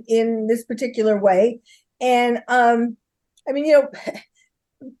in this particular way. And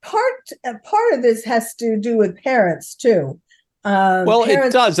part of this has to do with parents too.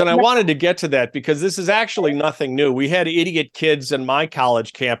 It does. And I wanted to get to that, because this is actually nothing new. We had idiot kids in my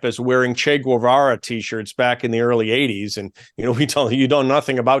college campus wearing Che Guevara t-shirts back in the early 80s. And, we tell you know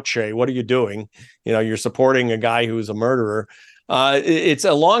nothing about Che. What are you doing? You're supporting a guy who's a murderer. It's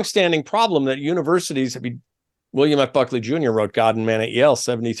a longstanding problem that universities, William F. Buckley Jr. wrote God and Man at Yale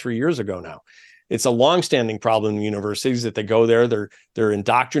 73 years ago now. It's a longstanding problem in universities that they go there, they're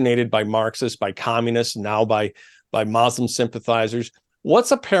indoctrinated by Marxists, by communists, now by Muslim sympathizers.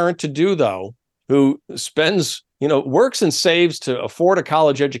 What's a parent to do, though, who spends, works and saves to afford a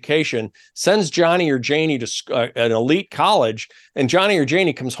college education, sends Johnny or Janie to an elite college, and Johnny or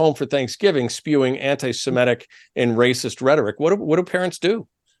Janie comes home for Thanksgiving spewing anti-Semitic and racist rhetoric? What do parents do?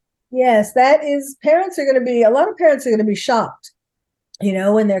 Yes, a lot of parents are going to be shocked,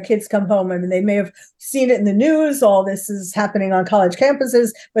 when their kids come home. I mean, they may have seen it in the news, all this is happening on college campuses,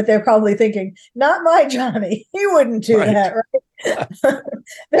 but they're probably thinking, not my Johnny, he wouldn't do that, right?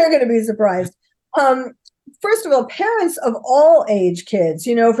 They're going to be surprised. First of all, parents of all age kids,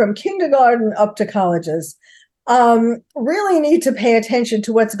 from kindergarten up to colleges, really need to pay attention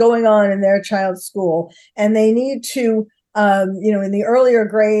to what's going on in their child's school. And they need to, in the earlier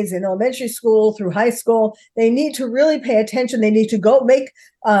grades, in elementary school through high school, they need to really pay attention. They need to go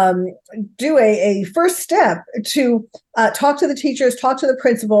do a first step to talk to the teachers, talk to the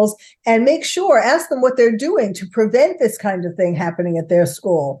principals, and ask them what they're doing to prevent this kind of thing happening at their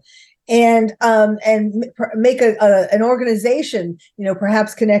school. And make an organization,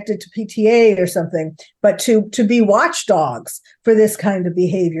 perhaps connected to PTA or something, but to be watchdogs for this kind of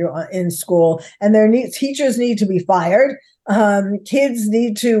behavior in school. And teachers need to be fired. Kids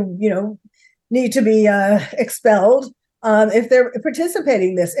need to be expelled if they're participating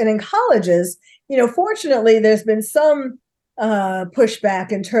in this. And in colleges, fortunately, there's been some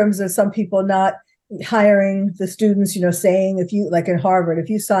pushback in terms of some people not hiring the students, saying, if you, like in Harvard, if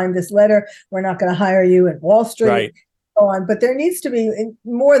you sign this letter, we're not going to hire you. At Wall Street, right, so on. But there needs to be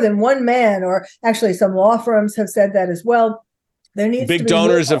more than one man, or actually some law firms have said that as well. There needs big to be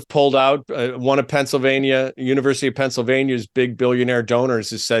donors have pulled out. One of Pennsylvania, University of Pennsylvania's big billionaire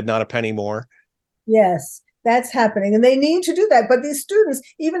donors has said not a penny more. Yes. that's happening, and they need to do that. But these students,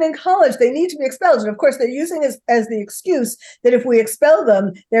 even in college, they need to be expelled. And of course, they're using it as the excuse that if we expel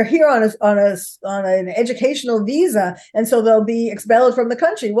them, they're here on an educational visa, and so they'll be expelled from the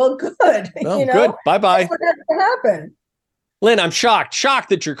country. Well, good. Well, good. Bye-bye. That's what has to happen. Lynn, I'm shocked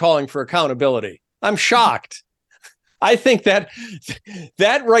that you're calling for accountability. I'm shocked. I think that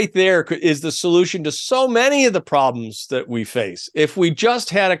right there is the solution to so many of the problems that we face. If we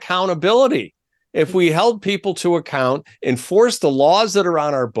just had accountability, if we held people to account, enforced the laws that are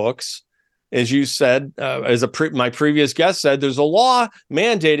on our books, as you said, my previous guest said, there's a law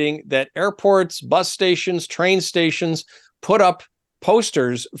mandating that airports, bus stations, train stations put up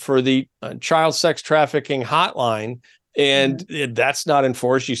posters for the child sex trafficking hotline. And that's not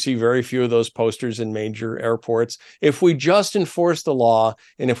enforced. You see very few of those posters in major airports. If we just enforced the law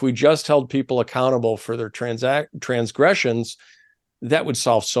and if we just held people accountable for their transgressions, that would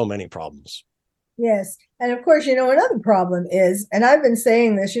solve so many problems. Yes. And of course, another problem is, and I've been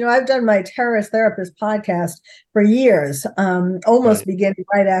saying this, I've done my terrorist therapist podcast for years, almost beginning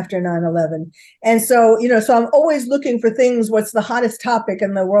right after 9/11. And so, so I'm always looking for things, what's the hottest topic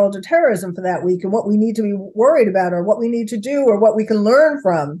in the world of terrorism for that week and what we need to be worried about or what we need to do or what we can learn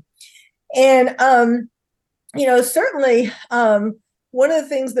from. And, certainly, one of the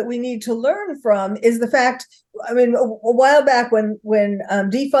things that we need to learn from is the fact, a while back when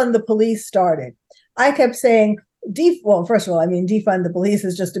defund the police started, I kept saying, first of all, defund the police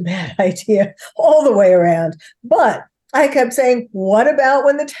is just a bad idea all the way around. But I kept saying, what about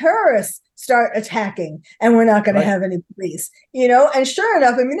when the terrorists start attacking and we're not going to have any police? And sure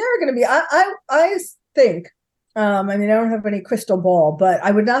enough, there are going to be, I think, I don't have any crystal ball, but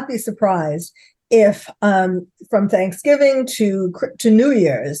I would not be surprised if from Thanksgiving to New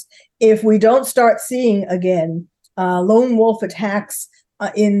Year's, if we don't start seeing again lone wolf attacks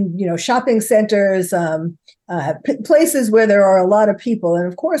in shopping centers, places where there are a lot of people, and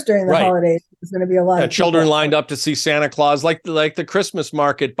of course during the holidays there's going to be a lot of children people lined up to see Santa Claus, like the Christmas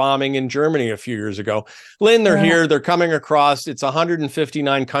market bombing in Germany a few years ago. Lynn, they're here. They're coming across. It's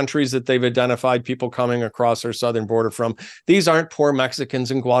 159 countries that they've identified people coming across our southern border from. These aren't poor Mexicans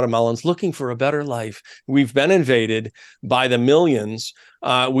and Guatemalans looking for a better life. We've been invaded by the millions.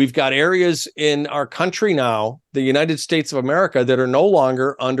 We've got areas in our country now, the United States of America, that are no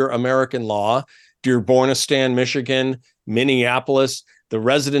longer under American law. Dearbornistan, Michigan, Minneapolis, the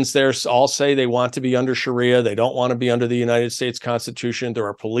residents there all say they want to be under Sharia. They don't want to be under the United States Constitution. There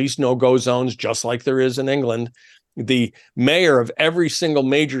are police no-go zones, just like there is in England. The mayor of every single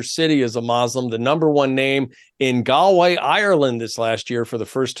major city is a Muslim. The number one name in Galway, Ireland, this last year for the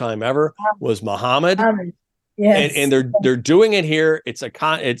first time ever was Muhammad. Yes. And they're doing it here. It's a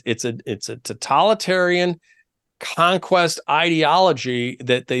totalitarian conquest ideology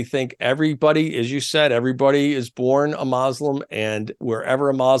that they think everybody, as you said, everybody is born a Muslim, and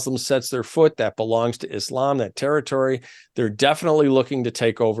wherever a Muslim sets their foot, that belongs to Islam, that territory. They're definitely looking to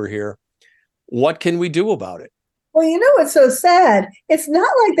take over here. What can we do about it? Well, what's so sad? It's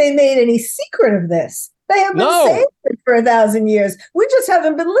not like they made any secret of this. They have been saying it for 1,000 years. We just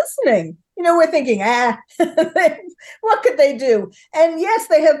haven't been listening. We're thinking, what could they do? And yes,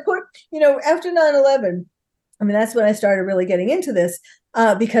 they have put, after 9/11, that's when I started really getting into this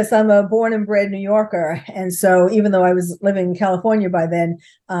because I'm a born and bred New Yorker. And so even though I was living in California by then,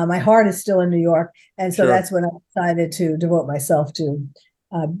 my heart is still in New York. And so that's when I decided to devote myself to,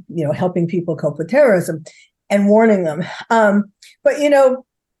 helping people cope with terrorism and warning them. But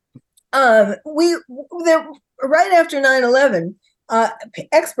right after 9/11,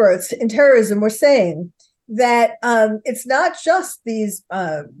 experts in terrorism were saying that it's not just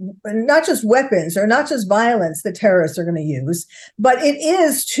not just weapons or not just violence that terrorists are going to use, but it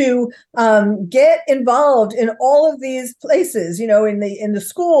is to get involved in all of these places, in the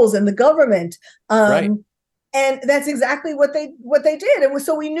schools and the government, and that's exactly what they did. And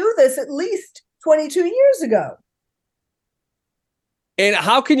so we knew this at least 22 years ago. And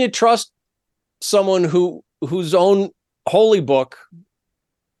how can you trust someone whose own holy book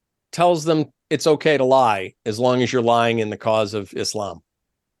tells them it's okay to lie as long as you're lying in the cause of Islam?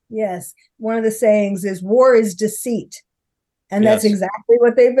 Yes. One of the sayings is war is deceit. And that's exactly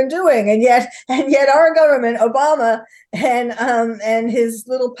what they've been doing. And yet our government, Obama and his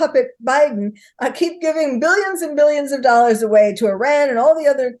little puppet Biden, keep giving billions and billions of dollars away to Iran and all the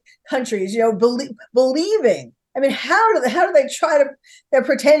other countries, believing. How do they try to? They're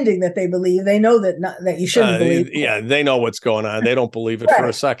pretending that they believe. They know that you shouldn't believe. Yeah, they know what's going on. They don't believe it for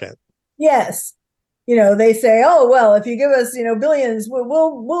a second. Yes. they say, oh, well, if you give us, billions,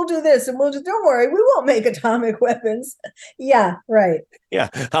 we'll do this and don't worry, we won't make atomic weapons. Yeah, right. Yeah,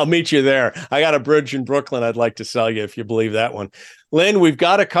 I'll meet you there. I got a bridge in Brooklyn I'd like to sell you if you believe that one. Lynn, we've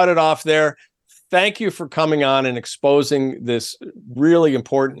got to cut it off there. Thank you for coming on and exposing this really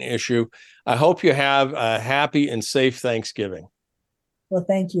important issue. I hope you have a happy and safe Thanksgiving. Well,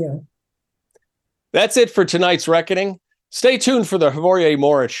 thank you. That's it for tonight's Reckoning. Stay tuned for the Havorier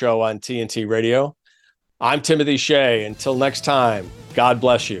Moritz Show on TNT Radio. I'm Timothy Shea. Until next time, God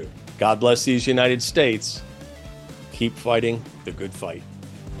bless you. God bless these United States. Keep fighting the good fight.